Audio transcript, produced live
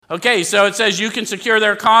Okay, so it says you can secure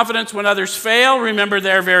their confidence when others fail. Remember,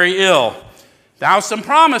 they're very ill. Now, some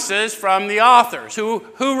promises from the authors. Who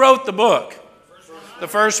wrote the book? The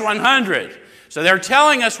first 100. So they're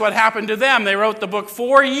telling us what happened to them. They wrote the book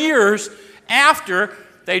 4 years after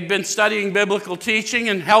they'd been studying biblical teaching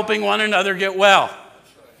and helping one another get well.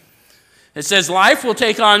 It says life will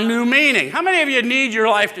take on new meaning. How many of you need your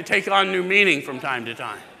life to take on new meaning from time to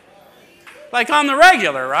time? Like on the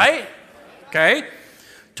regular, right? Okay.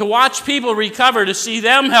 To watch people recover, to see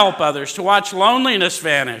them help others, to watch loneliness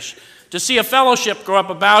vanish, to see a fellowship grow up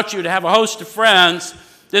about you, to have a host of friends.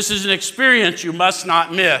 This is an experience you must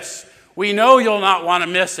not miss. We know you'll not want to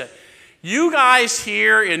miss it. You guys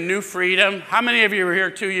here in New Freedom, how many of you were here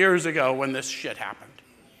 2 years ago when this shit happened?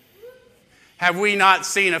 Have we not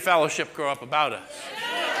seen a fellowship grow up about us?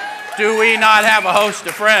 Do we not have a host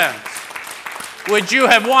of friends? Would you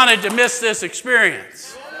have wanted to miss this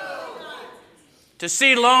experience? To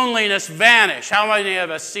see loneliness vanish. How many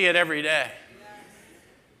of us see it every day?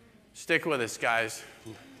 Stick with us, guys.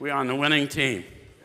 We're on the winning team.